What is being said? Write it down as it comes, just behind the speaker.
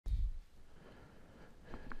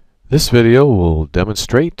This video will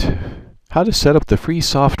demonstrate how to set up the free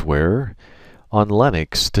software on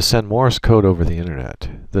Linux to send Morse code over the internet.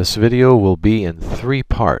 This video will be in 3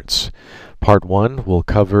 parts. Part 1 will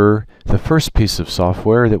cover the first piece of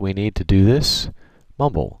software that we need to do this,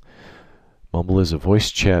 Mumble. Mumble is a voice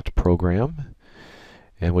chat program,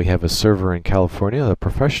 and we have a server in California, a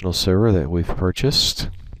professional server that we've purchased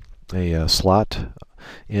a slot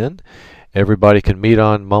in. Everybody can meet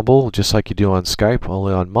on Mumble just like you do on Skype,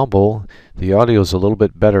 only on Mumble the audio is a little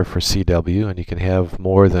bit better for CW and you can have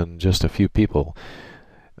more than just a few people.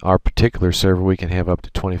 Our particular server we can have up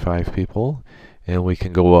to 25 people and we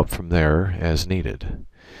can go up from there as needed.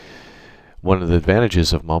 One of the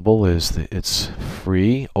advantages of Mumble is that it's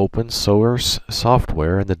free, open source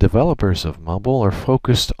software, and the developers of Mumble are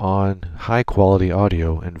focused on high quality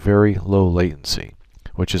audio and very low latency,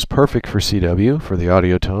 which is perfect for CW, for the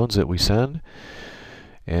audio tones that we send,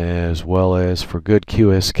 as well as for good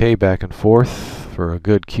QSK back and forth for a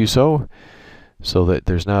good QSO, so that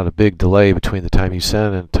there's not a big delay between the time you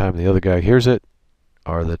send and the time the other guy hears it,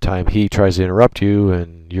 or the time he tries to interrupt you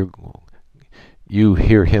and you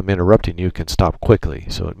hear him interrupting you can stop quickly.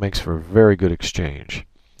 So it makes for a very good exchange.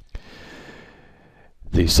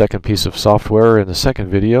 The second piece of software in the second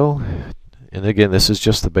video, and again this is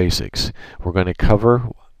just the basics, we're going to cover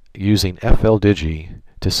using FLDigi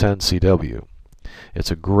to send CW.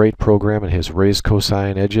 It's a great program. It has raised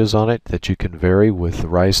cosine edges on it that you can vary with the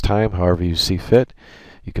rise time however you see fit.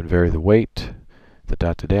 You can vary the weight, the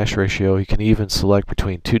dot to dash ratio. You can even select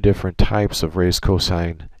between 2 different types of raised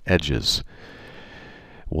cosine edges.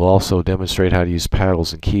 We'll also demonstrate how to use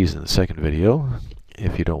paddles and keys in the second video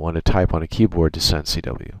if you don't want to type on a keyboard to send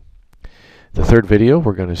CW. The third video,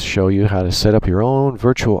 we're going to show you how to set up your own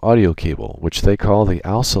virtual audio cable, which they call the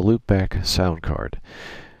ALSA loopback sound card.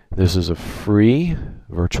 This is a free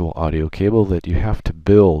virtual audio cable that you have to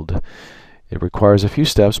build. It requires a few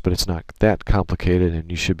steps, but it's not that complicated, and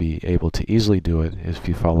you should be able to easily do it if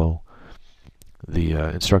you follow the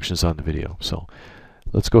instructions on the video. So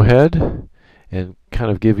let's go ahead and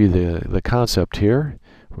kind of give you the concept here.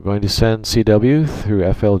 We're going to send CW through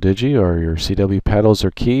FLDigi, or your CW paddles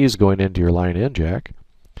or keys going into your line in jack.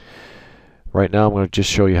 Right now I'm going to just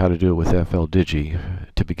show you how to do it with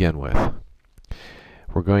FLDigi to begin with.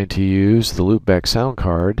 We're going to use the loopback sound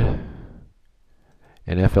card,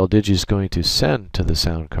 and FLDigi is going to send to the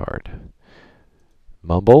sound card.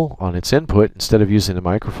 Mumble, on its input, instead of using a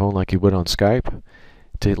microphone like you would on Skype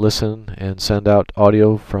to listen and send out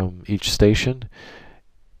audio from each station,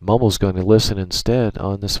 Mumble's going to listen instead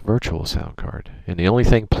on this virtual sound card, and the only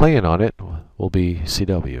thing playing on it will be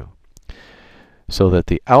CW, so that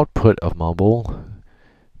the output of Mumble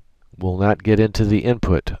will not get into the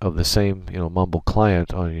input of the same Mumble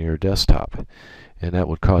client on your desktop, and that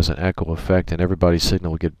would cause an echo effect and everybody's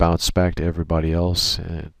signal would get bounced back to everybody else,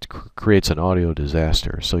 and it creates an audio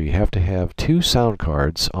disaster. So you have to have 2 sound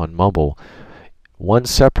cards on Mumble, one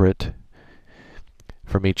separate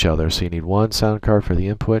from each other. So you need one sound card for the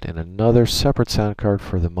input and another separate sound card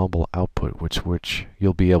for the Mumble output, which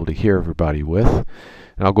you'll be able to hear everybody with,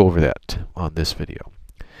 and I'll go over that on this video.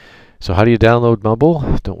 So how do you download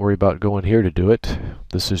Mumble? Don't worry about going here to do it.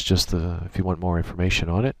 This is just if you want more information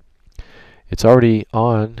on it. It's already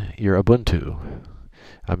on your Ubuntu.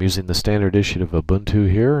 I'm using the standard edition of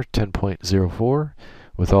Ubuntu here, 10.04,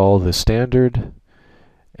 with all the standard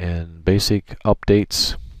and basic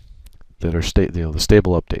updates that are the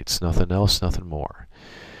stable updates, nothing else, nothing more.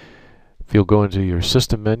 If you'll go into your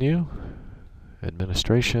system menu,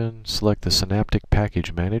 administration, select the Synaptic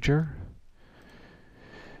Package Manager,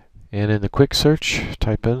 and in the quick search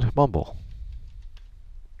type in Mumble,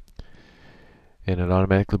 and it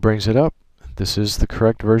automatically brings it up. This is the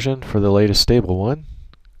correct version for the latest stable one.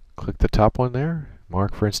 Click the top one there,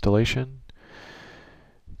 mark for installation,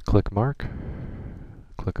 click mark,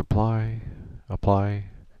 click apply, apply.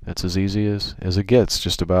 That's as easy as it gets,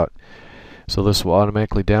 just about. So this will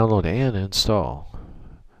automatically download and install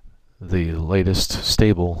the latest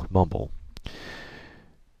stable Mumble.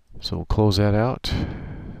 So we'll close that out,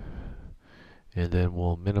 and then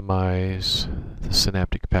we'll minimize the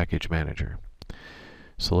Synaptic Package Manager.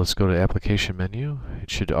 So let's go to Application Menu. It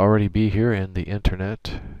should already be here in the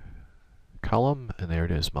Internet column, and there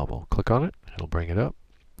it is, Mumble. Click on it, it'll bring it up.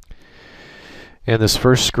 And this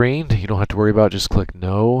first screen, you don't have to worry about, just click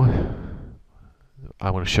No. I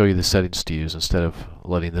want to show you the settings to use instead of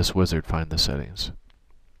letting this wizard find the settings.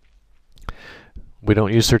 We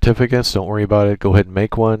don't use certificates, don't worry about it. Go ahead and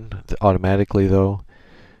make one automatically though.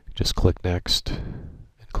 Just click Next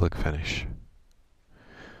and click Finish.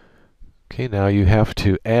 Okay, now you have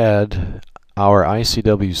to add our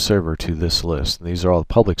iCW server to this list. And these are all the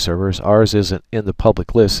public servers. Ours isn't in the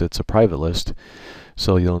public list, it's a private list,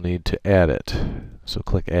 so you'll need to add it. So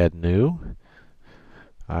click Add New,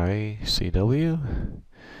 iCW.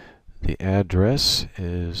 The address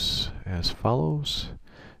is as follows: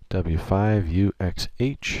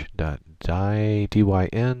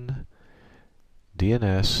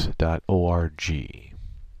 w5ux8.dyn.dns.org.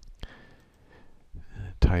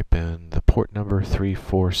 Type in the port number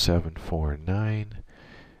 34749,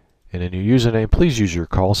 and in your username please use your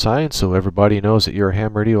call sign so everybody knows that you're a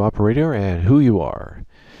ham radio operator and who you are.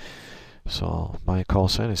 So my call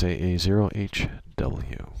sign is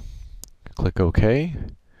AA0HW. Click OK,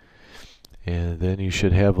 and then you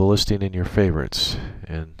should have the listing in your favorites,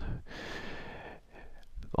 and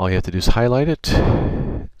all you have to do is highlight it,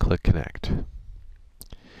 click Connect.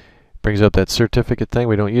 Brings up that certificate thing.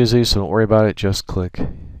 We don't use these, so don't worry about it. Just click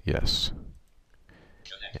Yes.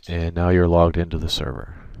 And now you're logged into the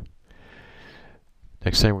server.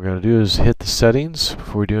 Next thing we're going to do is hit the settings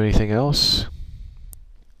before we do anything else.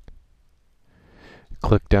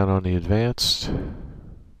 Click down on the Advanced.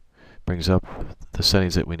 Brings up the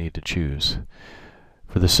settings that we need to choose.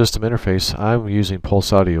 For the system interface, I'm using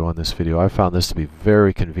Pulse Audio on this video. I found this to be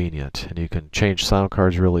very convenient, and you can change sound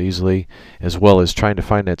cards really easily, as well as trying to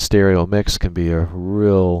find that stereo mix can be a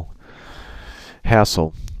real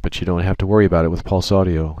hassle, but you don't have to worry about it with Pulse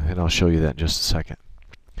Audio, and I'll show you that in just a second.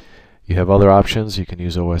 You have other options. You can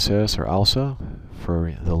use OSS or ALSA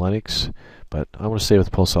for the Linux, but I'm going to stay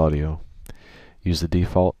with Pulse Audio. Use the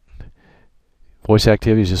default. Voice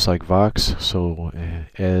activity is just like Vox, so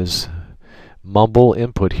as mumble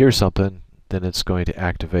input hears something, then it's going to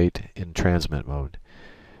activate in transmit mode.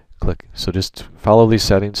 Click. So just follow these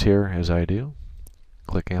settings here as I do.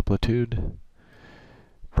 Click amplitude.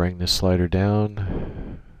 Bring this slider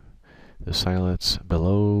down. The silence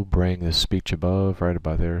below. Bring the speech above, right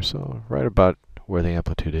about there. So right about where the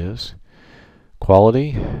amplitude is.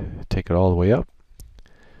 Quality. Take it all the way up.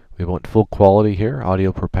 We want full quality here.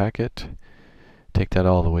 Audio per packet. Take that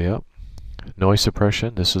all the way up. Noise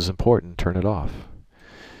suppression, this is important, turn it off.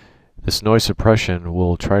 This noise suppression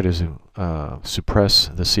will try to suppress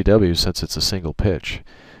the CW since it's a single pitch,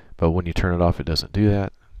 but when you turn it off it doesn't do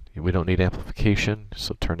that. We don't need amplification,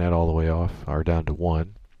 so turn that all the way off, or down to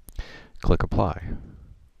 1. Click Apply.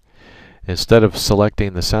 Instead of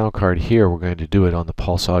selecting the sound card here, we're going to do it on the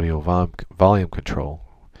Pulse Audio volume control.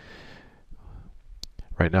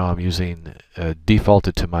 Right now I'm using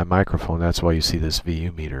defaulted to my microphone. That's why you see this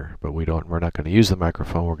VU meter. But we're not going to use the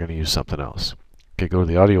microphone. We're going to use something else. Okay, go to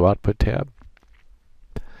the Audio Output tab.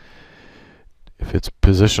 If it's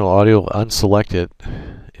positional audio, unselect it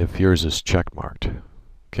if yours is checkmarked.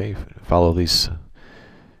 Okay, follow these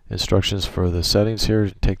instructions for the settings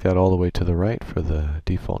here. Take that all the way to the right for the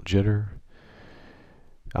default jitter.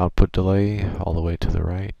 Output delay all the way to the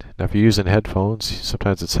right. Now if you're using headphones,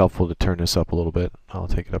 sometimes it's helpful to turn this up a little bit. I'll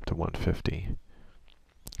take it up to 150.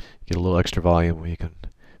 Get a little extra volume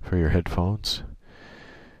for your headphones.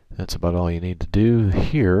 That's about all you need to do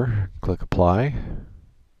here. Click Apply.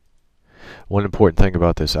 One important thing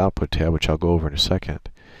about this Output tab, which I'll go over in a second,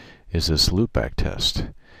 is this loopback test.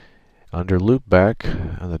 Under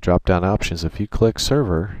loopback, on the drop-down options, if you click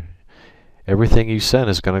Server, everything you send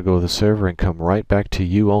is going to go to the server and come right back to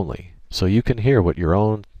you only. So you can hear what your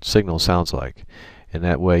own signal sounds like. And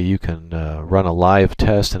that way you can run a live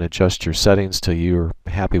test and adjust your settings till you're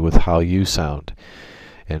happy with how you sound.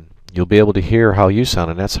 And you'll be able to hear how you sound,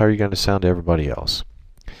 and that's how you're going to sound to everybody else.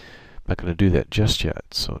 I'm not going to do that just yet.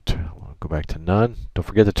 So go back to None. Don't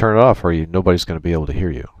forget to turn it off or nobody's going to be able to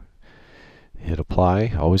hear you. Hit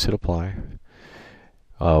Apply. Always hit Apply.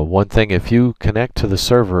 One thing, if you connect to the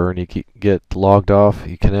server and you get logged off,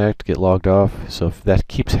 you connect, get logged off. So if that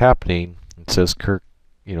keeps happening, it says Kirk,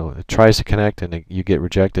 it tries to connect and you get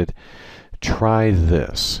rejected. Try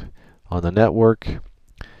this. On the network,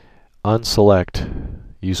 unselect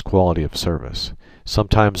use quality of service.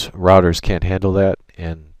 Sometimes routers can't handle that,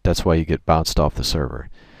 and that's why you get bounced off the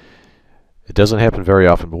server. It doesn't happen very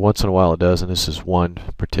often, but once in a while it does, and this is one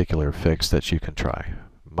particular fix that you can try.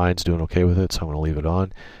 Mine's doing okay with it, so I'm going to leave it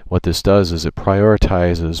on. What this does is it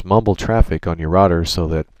prioritizes mumble traffic on your router so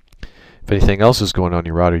that if anything else is going on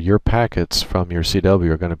your router, your packets from your CW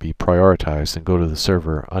are going to be prioritized and go to the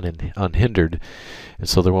server unhindered, and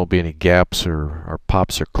so there won't be any gaps or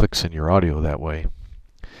pops or clicks in your audio that way.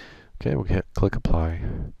 Okay, we'll click Apply.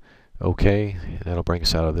 OK, and that'll bring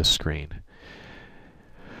us out of this screen.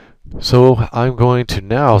 So I'm going to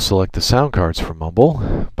now select the sound cards for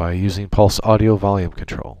Mumble by using Pulse Audio Volume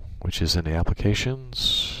Control, which is in the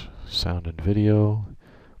Applications, Sound and Video,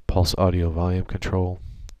 Pulse Audio Volume Control.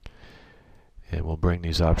 And we'll bring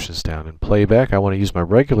these options down. In playback, I want to use my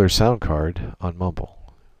regular sound card on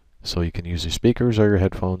Mumble. So you can use your speakers or your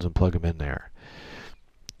headphones and plug them in there.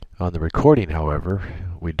 On the recording, however,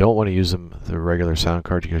 we don't want to use the regular sound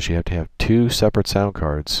card because you have to have two separate sound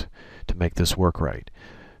cards to make this work right.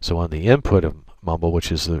 So on the input of Mumble,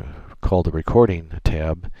 which is called the recording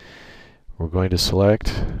tab, we're going to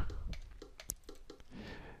select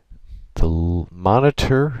the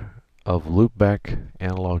monitor of loopback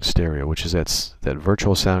analog stereo, which is that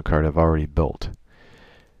virtual sound card I've already built.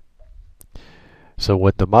 So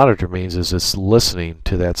what the monitor means is it's listening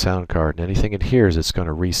to that sound card, and anything it hears, it's going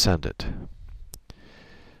to resend it.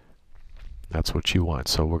 That's what you want.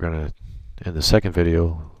 So we're going to, in the second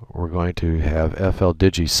video, we're going to have FL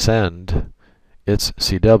Digi send its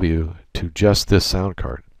CW to just this sound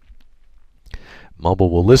card.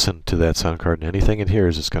 Mumble will listen to that sound card, and anything it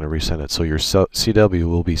hears, it's going to resend it. So your CW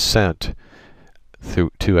will be sent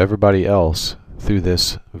to everybody else through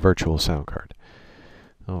this virtual sound card.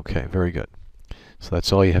 Okay, very good. So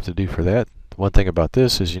that's all you have to do for that. One thing about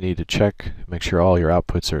this is you need to check, make sure all your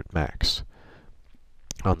outputs are at max.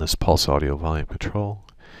 On this pulse audio volume control,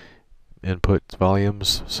 input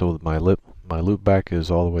volumes, so my loopback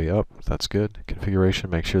is all the way up. That's good.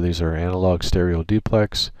 Configuration, make sure these are analog stereo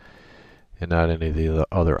duplex and not any of the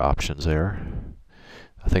other options there.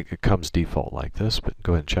 I think it comes default like this, but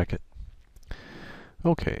go ahead and check it.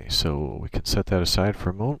 Okay, so we can set that aside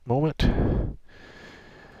for a moment.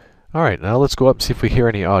 Alright, now let's go up and see if we hear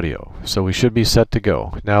any audio. So we should be set to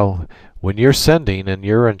go. Now, when you're sending and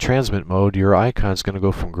you're in transmit mode, your icon's going to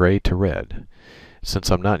go from gray to red. Since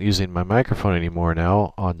I'm not using my microphone anymore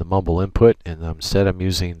now on the Mumble input, and instead I'm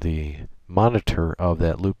using the monitor of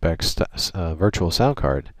that loopback virtual sound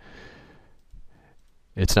card,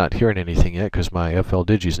 it's not hearing anything yet because my FL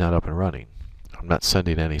Digi is not up and running. I'm not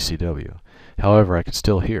sending any CW. However, I can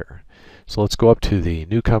still hear. So let's go up to the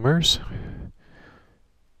newcomers.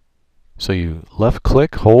 So you left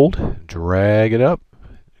click, hold, drag it up,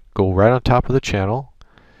 go right on top of the channel,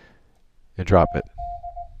 and drop it.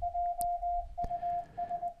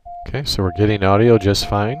 Okay, so we're getting audio just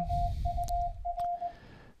fine.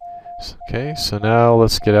 Okay, so now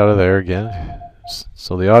let's get out of there again.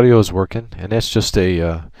 So the audio is working, and that's just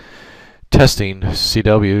a testing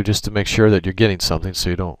CW just to make sure that you're getting something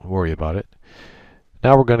so you don't worry about it.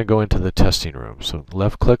 Now we're going to go into the testing room. So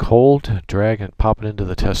left click, hold, drag, and pop it into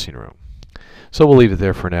the testing room. So we'll leave it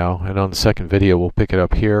there for now, and on the second video we'll pick it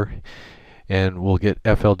up here and we'll get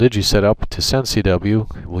FL Digi set up to send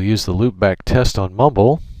CW. We'll use the loopback test on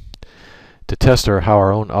Mumble to test how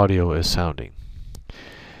our own audio is sounding.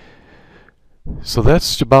 So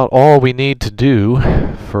that's about all we need to do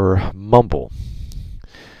for Mumble.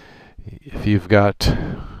 If you've got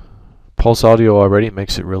Pulse Audio already, it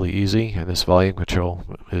makes it really easy, and this volume control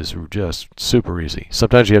is just super easy.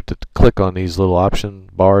 Sometimes you have to click on these little option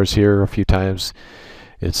bars here a few times.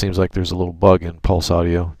 It seems like there's a little bug in Pulse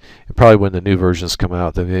Audio. And probably when the new versions come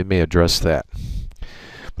out, then they may address that.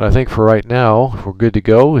 But I think for right now, we're good to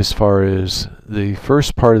go as far as the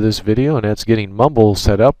first part of this video, and that's getting Mumble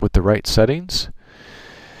set up with the right settings.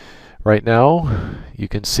 Right now, you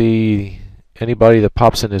can see anybody that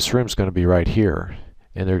pops in this room is going to be right here,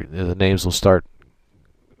 and the names will start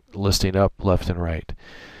listing up left and right.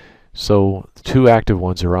 So the two active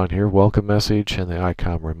ones are on here, welcome message and the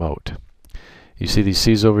ICOM remote. You see these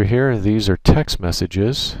C's over here? These are text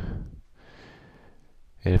messages.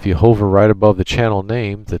 And if you hover right above the channel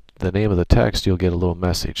name, the name of the text, you'll get a little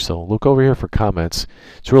message. So look over here for comments.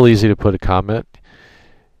 It's real easy to put a comment.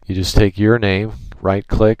 You just take your name, right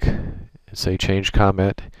click, and say change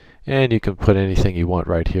comment, and you can put anything you want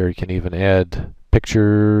right here. You can even add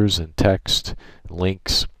pictures and text,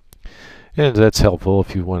 links. And that's helpful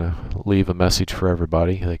if you want to leave a message for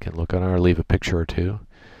everybody. They can look on or leave a picture or two.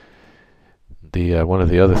 One of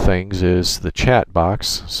the other things is the chat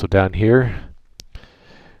box. So down here,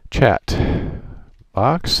 chat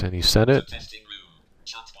box, and you send it.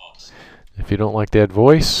 If you don't like that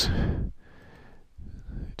voice,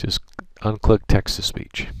 just unclick text to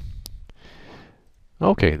speech.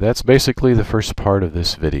 Okay, that's basically the first part of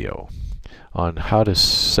this video on how to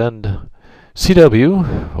send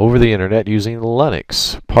CW over the internet using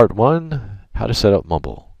Linux. Part 1, how to set up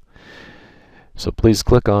Mumble. So please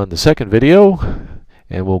click on the second video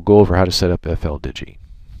and we'll go over how to set up FL Digi.